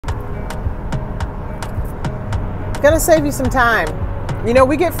Gonna save you some time. You know,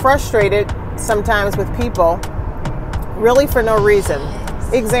 we get frustrated sometimes with people really for no reason.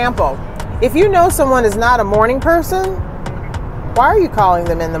 Example, if you know someone is not a morning person, why are you calling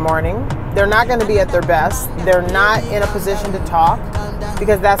them in the morning? They're not going to be at their best. They're not in a position to talk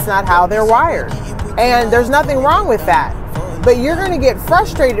because that's not how they're wired. And there's nothing wrong with that. But you're going to get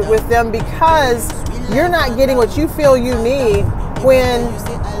frustrated with them because you're not getting what you feel you need when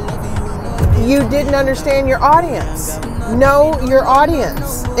you didn't understand your audience. Know your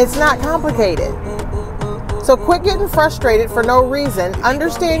audience. It's not complicated. So quit getting frustrated for no reason.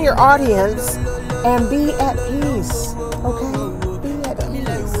 Understand your audience and be at peace. Okay?